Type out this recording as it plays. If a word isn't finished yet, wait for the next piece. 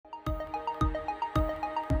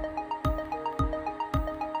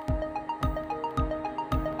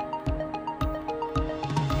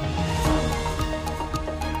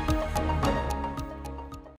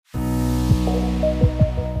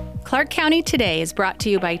Clark County Today is brought to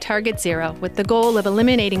you by Target Zero with the goal of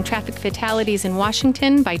eliminating traffic fatalities in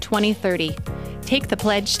Washington by 2030. Take the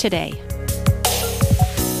pledge today.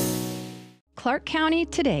 Clark County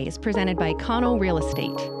Today is presented by Connell Real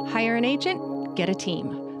Estate. Hire an agent, get a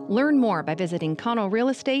team. Learn more by visiting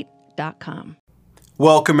connellrealestate.com.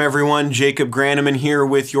 Welcome everyone, Jacob Granneman here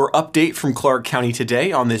with your update from Clark County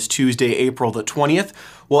Today on this Tuesday, April the 20th.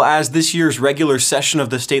 Well, as this year's regular session of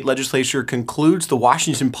the state legislature concludes, the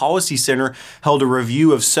Washington Policy Center held a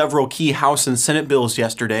review of several key House and Senate bills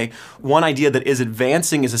yesterday. One idea that is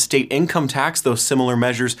advancing is a state income tax, though similar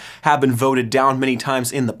measures have been voted down many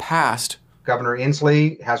times in the past. Governor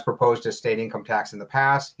Inslee has proposed a state income tax in the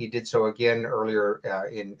past. He did so again earlier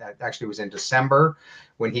it was in December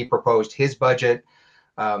when he proposed his budget.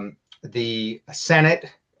 The Senate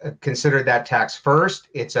considered that tax first.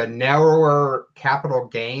 It's a narrower capital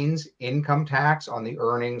gains income tax on the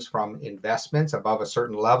earnings from investments above a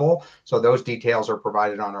certain level. So those details are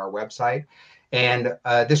provided on our website. And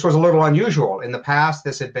this was a little unusual. In the past,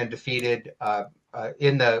 this had been defeated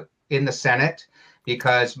in the Senate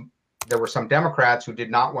because there were some Democrats who did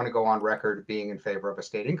not want to go on record being in favor of a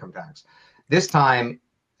state income tax. This time,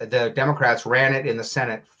 the Democrats ran it in the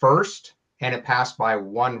Senate first, and it passed by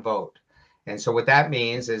one vote. And so what that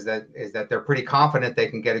means is that they're pretty confident they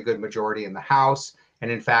can get a good majority in the House. And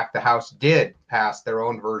in fact, the House did pass their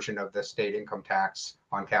own version of the state income tax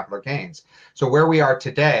on capital gains. So where we are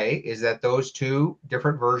today is that those two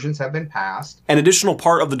different versions have been passed. An additional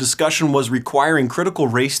part of the discussion was requiring critical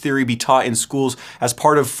race theory be taught in schools as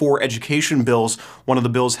part of 4 education bills. One of the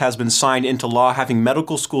bills has been signed into law, having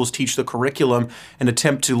medical schools teach the curriculum. An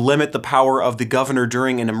attempt to limit the power of the governor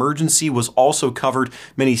during an emergency was also covered.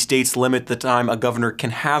 Many states limit the time a governor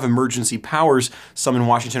can have emergency powers. Some in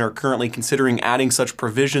Washington are currently considering adding such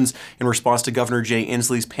provisions in response to Governor Jay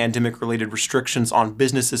Inslee's pandemic-related restrictions on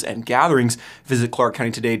businesses and gatherings. Visit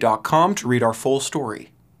clarkcountytoday.com to read our full story.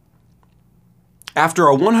 After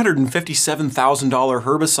a $157,000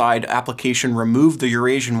 herbicide application removed the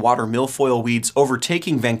Eurasian water milfoil weeds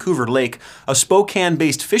overtaking Vancouver Lake, a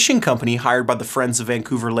Spokane-based fishing company hired by the Friends of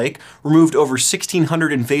Vancouver Lake removed over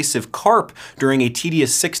 1,600 invasive carp during a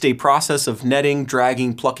tedious 6-day process of netting,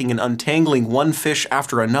 dragging, plucking, and untangling one fish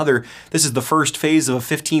after another. This is the first phase of a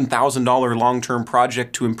 $15,000 long-term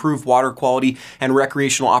project to improve water quality and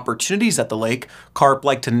recreational opportunities at the lake. Carp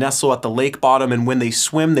like to nestle at the lake bottom, and when they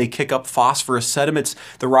swim, they kick up phosphorus sediments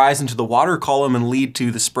that rise into the water column and lead to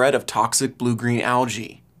the spread of toxic blue-green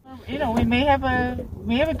algae. You know, we may have a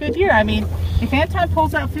good year. I mean, if Anton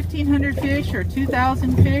pulls out 1,500 fish or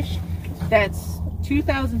 2,000 fish, that's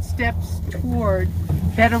 2,000 steps toward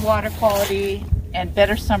better water quality and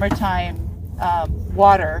better summertime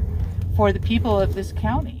water for the people of this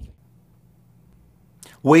county.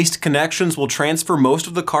 Waste Connections will transfer most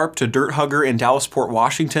of the carp to Dirt Hugger in Dallasport,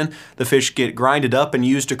 Washington. The fish get grinded up and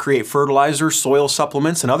used to create fertilizer, soil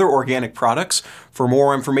supplements, and other organic products. For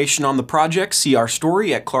more information on the project, see our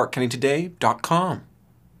story at clarkcountytoday.com.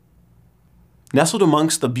 Nestled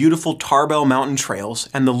amongst the beautiful Tarbell Mountain trails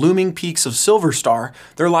and the looming peaks of Silver Star,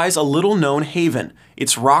 there lies a little-known haven.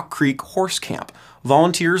 It's Rock Creek Horse Camp.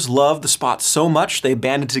 Volunteers love the spot so much they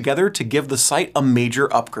banded together to give the site a major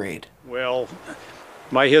upgrade. Well,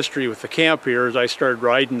 my history with the camp here is I started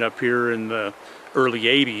riding up here in the early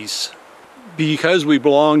 80s. Because we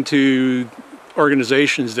belong to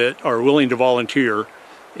organizations that are willing to volunteer,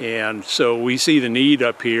 and so we see the need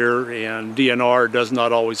up here, and DNR does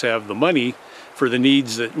not always have the money for the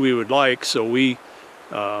needs that we would like, so we,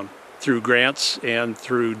 through grants and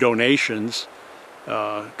through donations,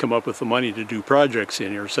 come up with the money to do projects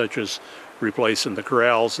in here, such as replacing the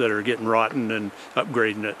corrals that are getting rotten and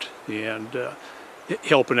upgrading it, and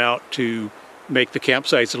helping out to make the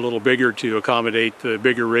campsites a little bigger to accommodate the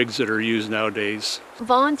bigger rigs that are used nowadays.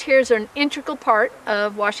 Volunteers are an integral part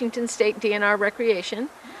of Washington State DNR recreation.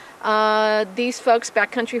 These folks,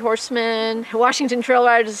 Backcountry Horsemen, Washington Trail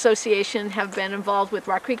Riders Association, have been involved with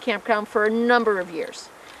Rock Creek Campground for a number of years.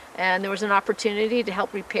 And there was an opportunity to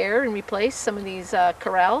help repair and replace some of these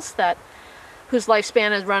corrals whose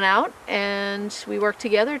lifespan has run out, and we worked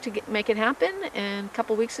together to make it happen. And a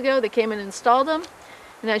couple weeks ago they came and installed them,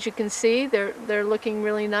 and as you can see, they're looking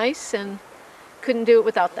really nice, and couldn't do it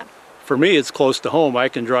without them. For me, it's close to home. I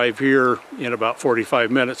can drive here in about 45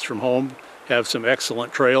 minutes from home, have some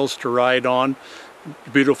excellent trails to ride on,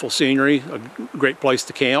 beautiful scenery, a great place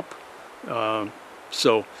to camp.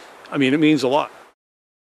 So, I mean, it means a lot.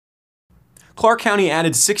 Clark County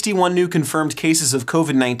added 61 new confirmed cases of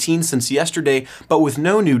COVID-19 since yesterday, but with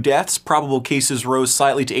no new deaths. Probable cases rose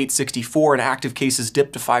slightly to 864 and active cases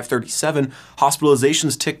dipped to 537.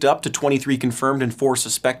 Hospitalizations ticked up to 23 confirmed and 4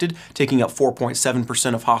 suspected, taking up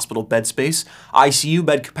 4.7% of hospital bed space. ICU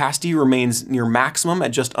bed capacity remains near maximum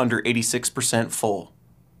at just under 86% full.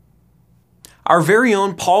 Our very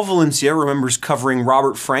own Paul Valencia remembers covering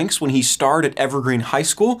Robert Franks when he starred at Evergreen High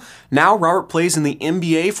School. Now Robert plays in the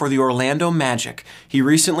NBA for the Orlando Magic. He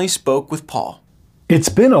recently spoke with Paul. It's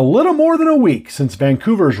been a little more than a week since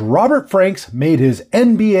Vancouver's Robert Franks made his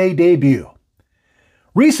NBA debut.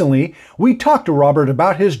 Recently, we talked to Robert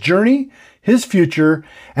about his journey, his future,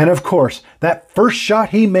 and of course, that first shot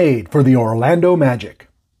he made for the Orlando Magic.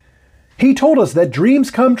 He told us that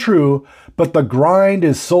dreams come true, but the grind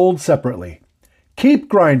is sold separately. Keep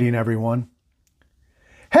grinding, everyone.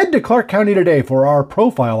 Head to Clark County today for our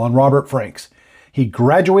profile on Robert Franks. He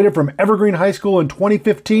graduated from Evergreen High School in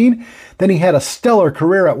 2015, then he had a stellar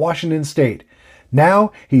career at Washington State.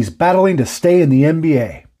 Now he's battling to stay in the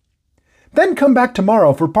NBA. Then come back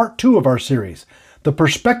tomorrow for part 2 of our series, The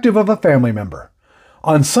Perspective of a Family Member.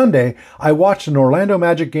 On Sunday, I watched an Orlando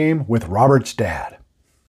Magic game with Robert's dad.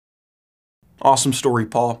 Awesome story,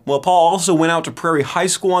 Paul. Well, Paul also went out to Prairie High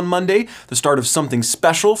School on Monday, the start of something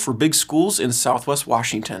special for big schools in Southwest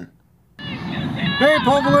Washington. Hey,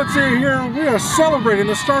 Paul Valencia here. We are celebrating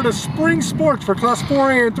the start of spring sports for Class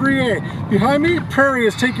 4A and 3A. Behind me, Prairie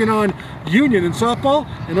is taking on Union in softball,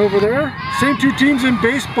 and over there, same 2 teams in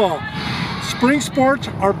baseball. Spring sports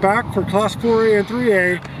are back for Class 4A and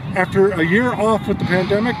 3A. After a year off with the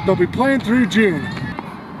pandemic, they'll be playing through June.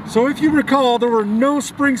 So if you recall, there were no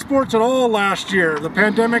spring sports at all last year. The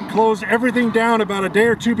pandemic closed everything down about a day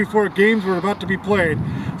or 2 before games were about to be played.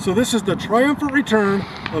 So this is the triumphant return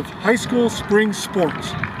of high school spring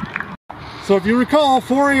sports. So if you recall,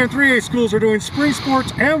 4A and 3A schools are doing spring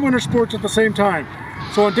sports and winter sports at the same time.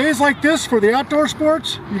 So on days like this for the outdoor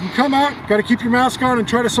sports, you can come out, got to keep your mask on and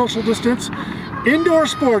try to social distance. Indoor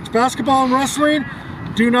sports, basketball and wrestling,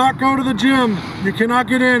 do not go to the gym. You cannot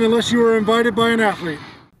get in unless you are invited by an athlete.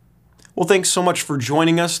 Well, thanks so much for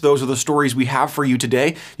joining us. Those are the stories we have for you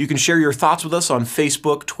today. You can share your thoughts with us on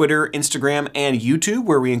Facebook, Twitter, Instagram, and YouTube,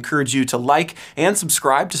 where we encourage you to like and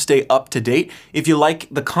subscribe to stay up to date. If you like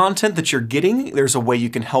the content that you're getting, there's a way you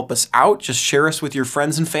can help us out. Just share us with your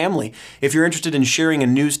friends and family. If you're interested in sharing a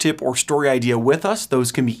news tip or story idea with us,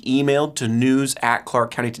 those can be emailed to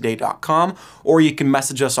news@clarkcountytoday.com, or you can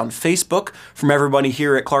message us on Facebook. From everybody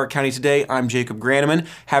here at Clark County Today, I'm Jacob Graneman.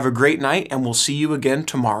 Have a great night, and we'll see you again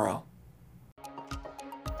tomorrow.